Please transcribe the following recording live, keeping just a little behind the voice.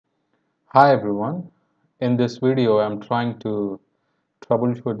Hi everyone. In this video, I'm trying to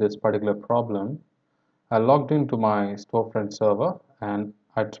troubleshoot this particular problem. I logged into my storefront server and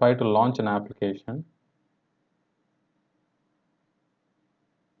I tried to launch an application.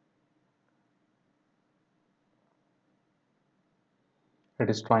 It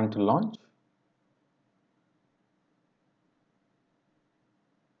is trying to launch.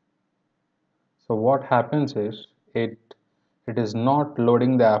 So what happens is it is not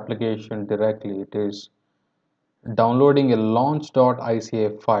loading the application directly. It is downloading a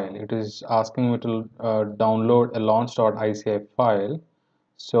launch.ica file. It is asking me to download a launch.ica file.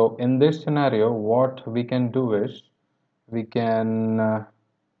 So in this scenario, what we can do is we can uh,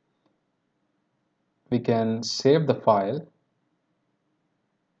 we can save the file.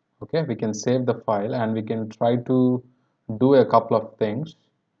 Okay, we can save the file and we can try to do a couple of things.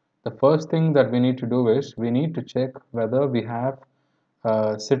 The first thing that we need to do is we need to check whether we have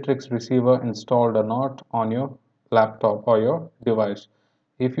Citrix receiver installed or not on your laptop or your device.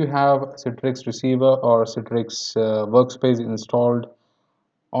 If you have Citrix receiver or Citrix workspace installed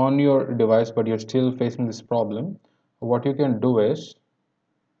on your device but you're still facing this problem, what you can do is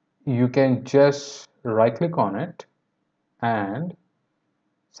you can just right click on it and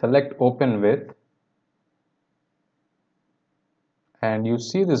select open with, and you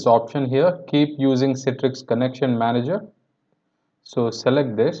see this option here, keep using Citrix connection manager. So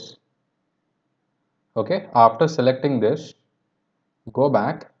select this. Okay, after selecting this, go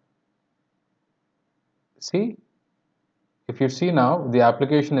back. See, if you see now the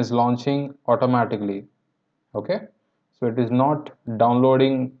application is launching automatically. Okay, so it is not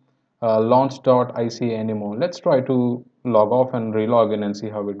downloading launch.ica anymore. Let's try to log off and relog in and see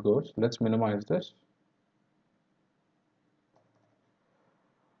how it goes. Let's minimize this.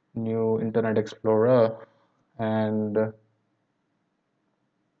 New Internet Explorer, and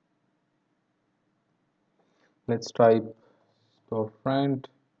let's type storefront.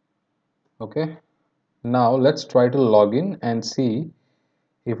 Okay, now let's try to log in and see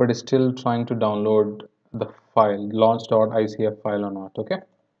if it is still trying to download the file launch.ica file or not. Okay,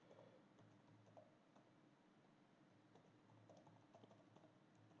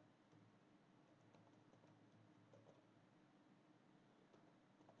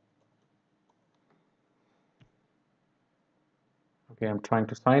 I'm trying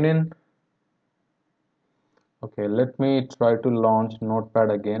to sign in. Okay, let me try to launch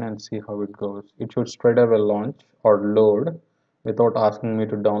Notepad again and see how it goes. It should straight away launch or load without asking me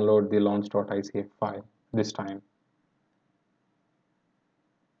to download the launch.ica file this time.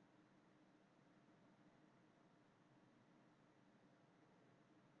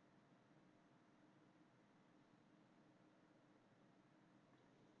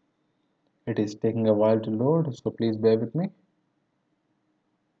 It is taking a while to load, so please bear with me.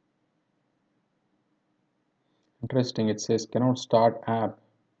 Interesting, it says cannot start app.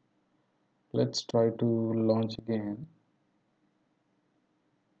 Let's try to launch again.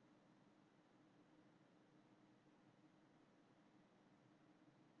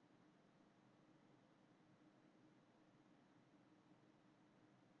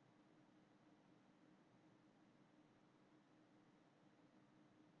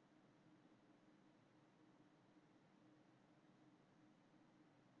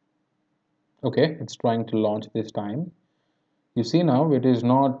 Okay, it's trying to launch this time. You see now it is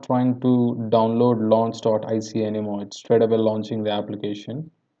not trying to download launch.ic anymore. It's straight away launching the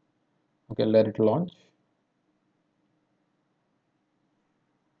application. Okay, let it launch.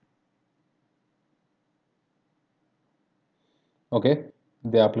 Okay,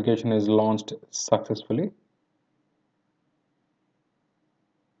 the application is launched successfully.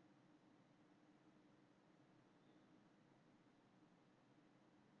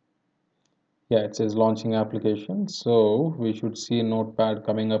 Yeah, it says launching application. So we should see Notepad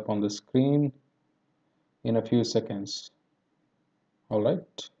coming up on the screen in a few seconds. All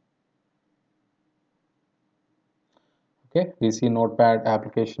right. Okay, we see Notepad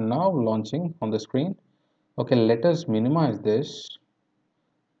application now launching on the screen. Okay, let us minimize this.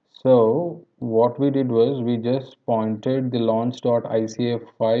 So what we did was we just pointed the launch.ica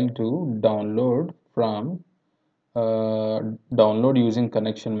file to download from download using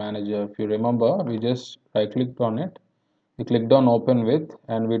connection manager. If you remember, we just right clicked on it, we clicked on open with,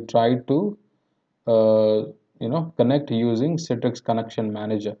 and we tried to uh, connect using Citrix connection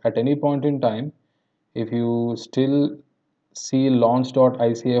manager. At any point in time, if you still see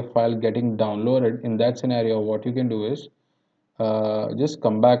launch.ica file getting downloaded, in that scenario what you can do is just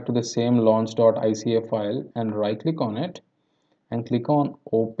come back to the same launch.ica file and right click on it and click on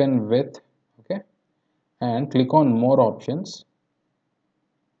open with. Okay, and click on more options.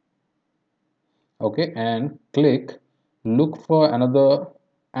 Okay, and click look for another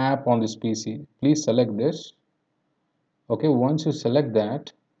app on this PC. Please select this. Okay, once you select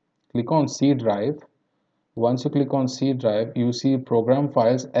that, click on C drive. Once you click on C drive, you see program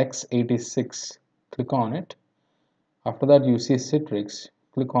files x86. Click on it. After that, you see Citrix.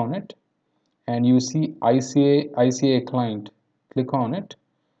 Click on it, and you see ICA client. Click on it.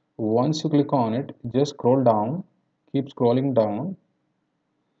 Once you click on it, just scroll down. Keep scrolling down.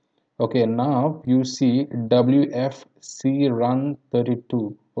 Okay, now you see WFC run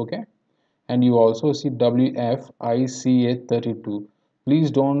 32. Okay, and you also see WFICA 32. Please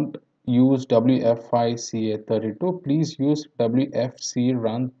don't use WFICA 32. Please use WFC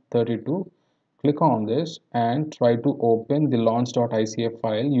run 32. Click on this and try to open the launch.ica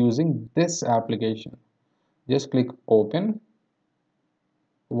file using this application. Just click open.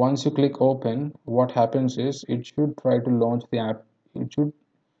 Once you click open, what happens is it should try to launch the app. It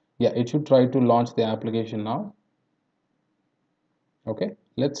should try to launch the application now. Okay,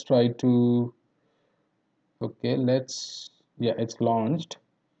 let's try to okay let's yeah, it's launched.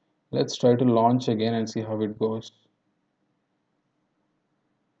 Let's try to launch again and see how it goes.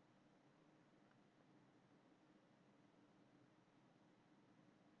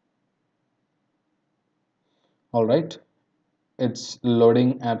 All right, it's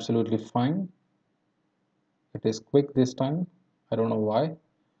loading absolutely fine. It is quick this time. I don't know why.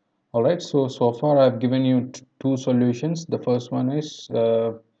 All right, so far I've given you two solutions. The first one is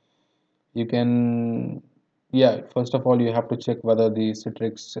you can first of all you have to check whether the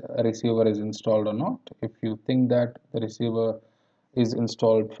Citrix receiver is installed or not. If you think that the receiver is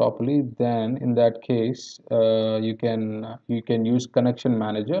installed properly, then in that case you can use connection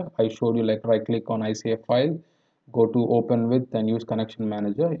manager. I showed you, like, right click on ICA file, go to open with, and use connection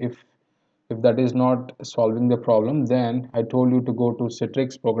manager. If that is not solving the problem, then I told you to go to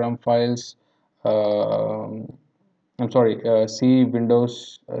Citrix program files, I'm sorry, C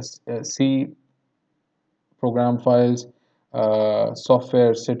Windows, C program files,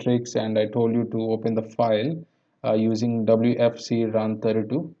 software Citrix, and I told you to open the file using WFC run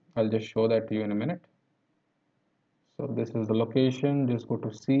 32. I'll just show that to you in a minute. So this is the location. Just go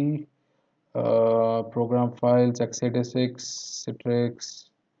to C, program files, x86, Citrix,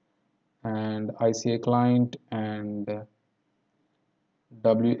 and ICA client, and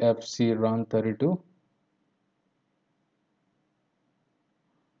WFC run 32.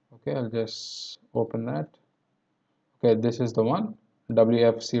 Okay, I'll just open that. Okay, this is the one,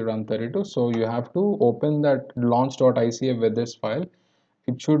 WFC run 32. So you have to open that launch.ica with this file.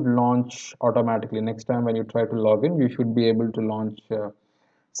 It should launch automatically. Next time when you try to log in, you should be able to launch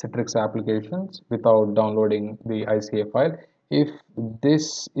Citrix applications without downloading the ICA file. If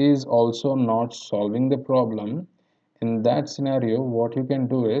this is also not solving the problem, in that scenario, what you can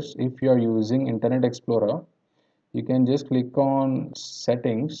do is, if you are using Internet Explorer, you can just click on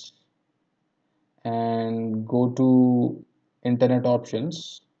settings and go to internet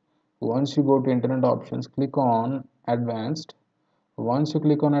options. Once you go to internet options, click on advanced. Once you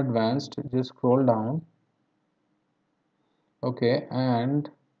click on advanced, just scroll down. Okay, and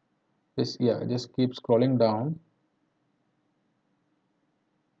just keep scrolling down.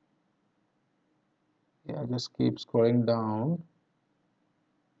 Just keep scrolling down.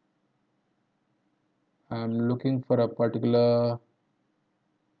 I'm looking for a particular.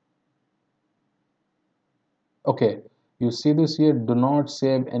 Okay, you see this here, do not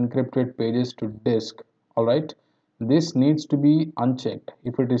save encrypted pages to disk. All right, this needs to be unchecked.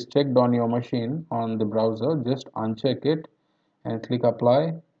 If it is checked on your machine on the browser, just uncheck it and click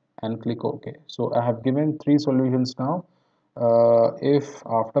apply and click OK. So I have given three solutions now. If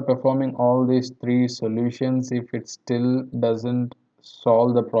after performing all these three solutions, if it still doesn't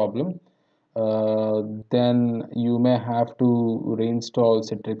solve the problem, then you may have to reinstall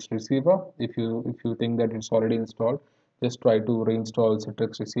Citrix receiver. If you think that it's already installed, just try to reinstall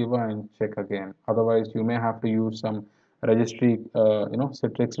Citrix receiver and check again. Otherwise, you may have to use some registry,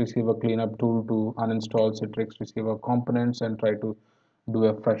 Citrix receiver cleanup tool to uninstall Citrix receiver components and try to do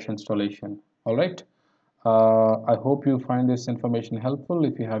a fresh installation. All right. I hope you find this information helpful.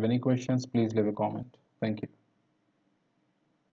 If you have any questions, please leave a comment. Thank you.